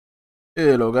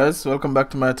Hey, hello guys, welcome back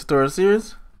to my tutorial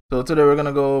series. So today we're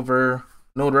gonna go over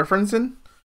node referencing.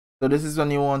 So this is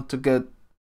when you want to get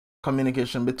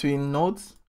communication between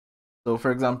nodes. So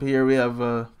for example, here we have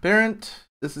a parent.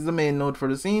 This is the main node for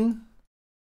the scene.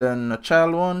 Then a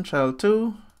child 1, child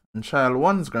 2, and child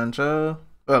 1's grandchild.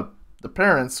 Well, the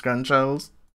parent's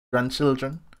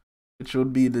grandchildren, which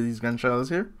would be these grandchilds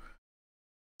here.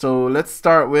 So let's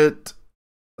start with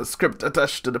a script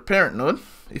attached to the parent node.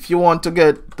 If you want to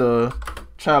get the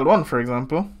child 1, for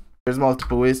example, there's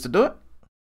multiple ways to do it.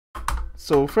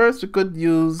 So first we could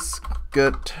use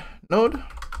get node,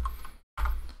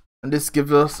 and this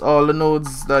gives us all the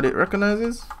nodes that it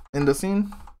recognizes in the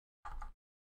scene.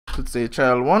 Could say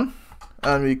child 1,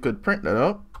 and we could print that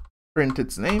out. Print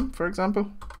its name, for example.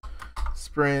 Let's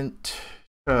print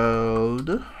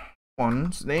child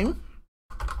 1's name,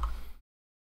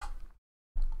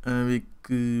 and we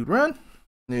could run.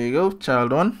 There you go,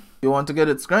 child 1. If you want to get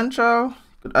its grandchild, you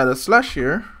could add a slash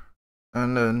here,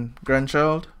 and then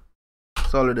grandchild.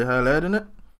 It's already highlighting it.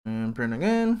 And print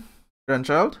again,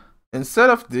 grandchild. Instead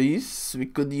of these, we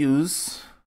could use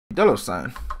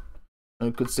 $sign. And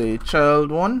we could say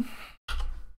child 1,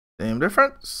 same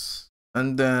difference,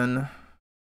 and then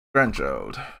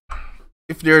grandchild.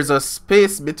 If there's a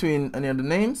space between any of the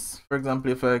names, for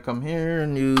example, if I come here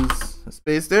and use a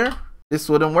space there, this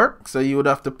wouldn't work, so you would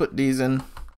have to put these in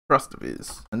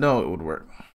apostrophes, and now it would work.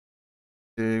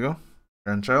 There you go,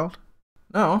 grandchild.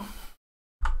 Now,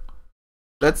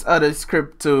 let's add a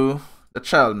script to the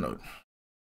child node.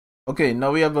 Okay,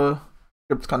 now we have a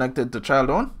script connected to child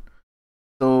 1.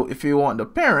 So if you want the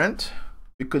parent,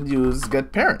 we could use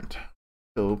get parent.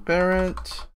 So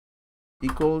parent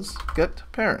equals get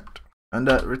parent, and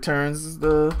that returns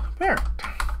the parent,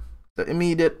 the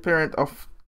immediate parent of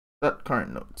that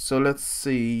current node. So let's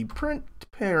see, print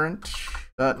parent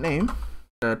dot name.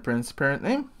 That prints parent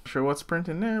name. Not sure what's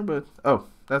printing there, but oh,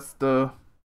 that's the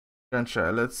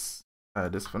grandchild. Let's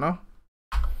add this for now.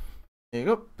 There you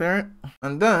go, parent.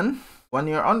 And then when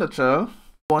you're on the child,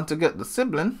 you want to get the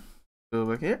sibling. Go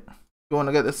back here. If you want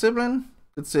to get the sibling,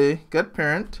 you could say get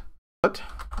parent but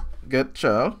get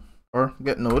child or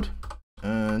get node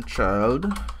and child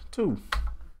 2.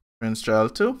 Prints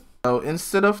child 2. Now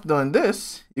instead of doing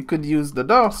this, you could use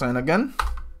the $sign again,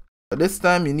 but this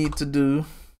time you need to do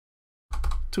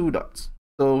 2 dots.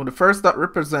 So the first dot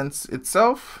represents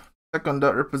itself, second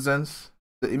dot represents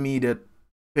the immediate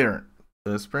parent.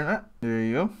 Let's print that. There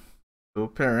you go. So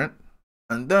parent,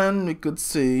 and then we could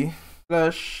say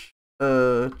slash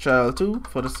child 2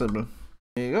 for the sibling.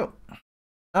 There you go.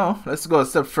 Now let's go a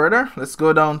step further. Let's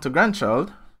go down to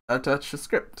grandchild, attach the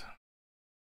script.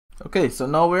 Okay, so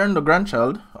now we're in the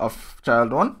grandchild of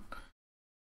child 1.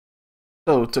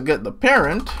 So to get the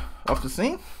parent of the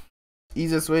scene,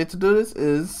 easiest way to do this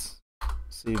is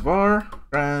say var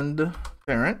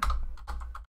grandparent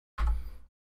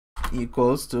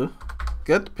equals to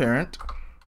get parent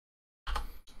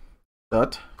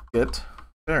dot get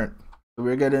parent. So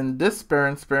we're getting this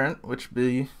parent's parent, which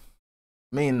be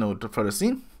main node for the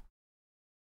scene.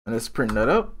 And let's print that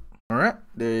out. Alright,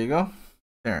 there you go,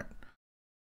 parent.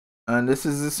 And this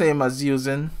is the same as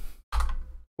using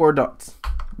 4 dots,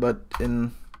 but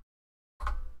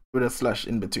with a slash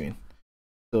in between.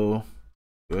 So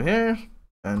go here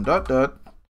and dot dot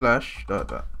slash dot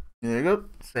dot. There you go,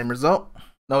 same result.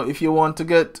 Now if you want to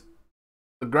get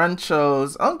the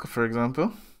grandchild's uncle, for example,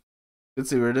 you can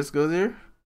see where this goes here.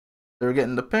 So we're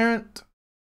getting the parent,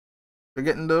 we're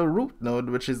getting the root node,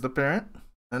 which is the parent,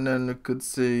 and then we could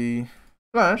say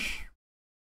slash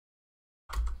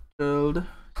child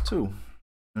 2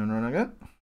 and run again.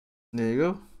 There you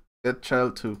go, get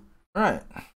child 2. Alright,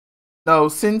 now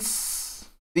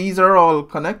since these are all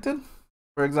connected,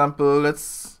 for example,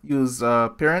 let's use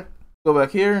parent. Go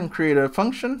back here and create a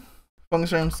function.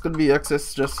 Functions could be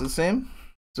accessed just the same.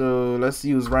 So let's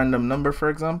use random number, for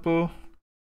example.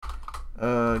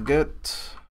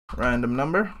 Get random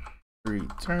number,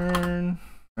 return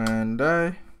and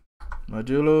I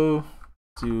modulo,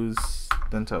 let's use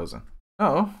 10,000.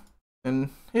 Now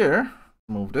in here,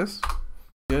 move this,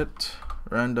 get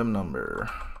random number,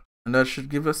 and that should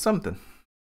give us something.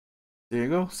 There you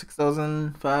go,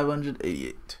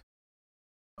 6,588.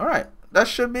 Alright, that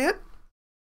should be it.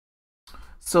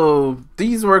 So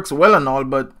these works well and all,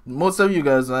 but most of you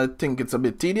guys, I think it's a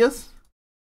bit tedious.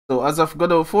 So as of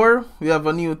Godot 4, we have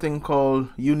a new thing called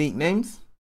unique names.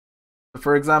 So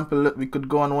for example, we could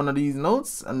go on one of these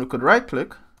nodes and we could right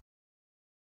click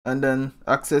and then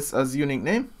access as unique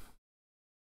name.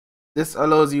 This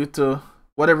allows you to,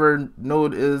 whatever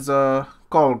node is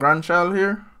called grandchild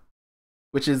here,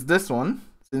 which is this one,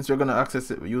 since we're going to access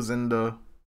it using the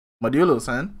modulo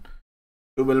sign,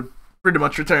 it will pretty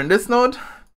much return this node.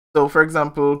 So for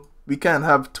example, we can't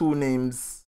have two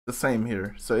names the same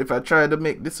here. So if I try to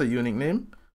make this a unique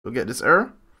name, we'll get this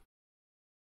error.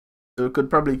 So we could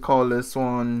probably call this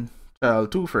one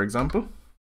child 2, for example,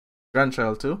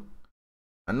 grandchild 2.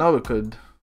 And now we could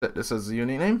set this as a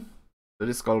unique name. So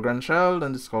this is called grandchild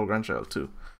and this is called grandchild 2.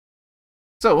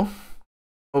 So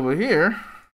over here,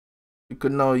 we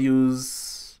could now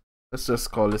use, let's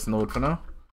just call this node for now.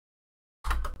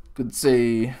 Could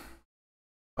say,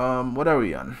 what are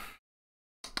we on?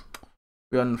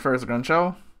 We're on first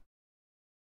grandchild.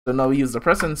 So now we use the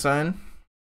present sign.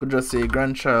 Could just say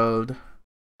grandchild,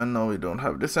 and now we don't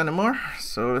have this anymore.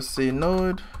 So let's say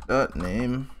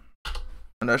node.name,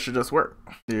 and that should just work.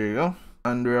 There you go.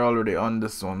 And we're already on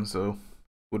this one, so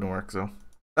wouldn't work. So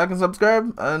like and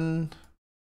subscribe, and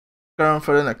carry on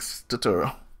for the next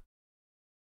tutorial.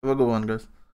 Have a good one, guys.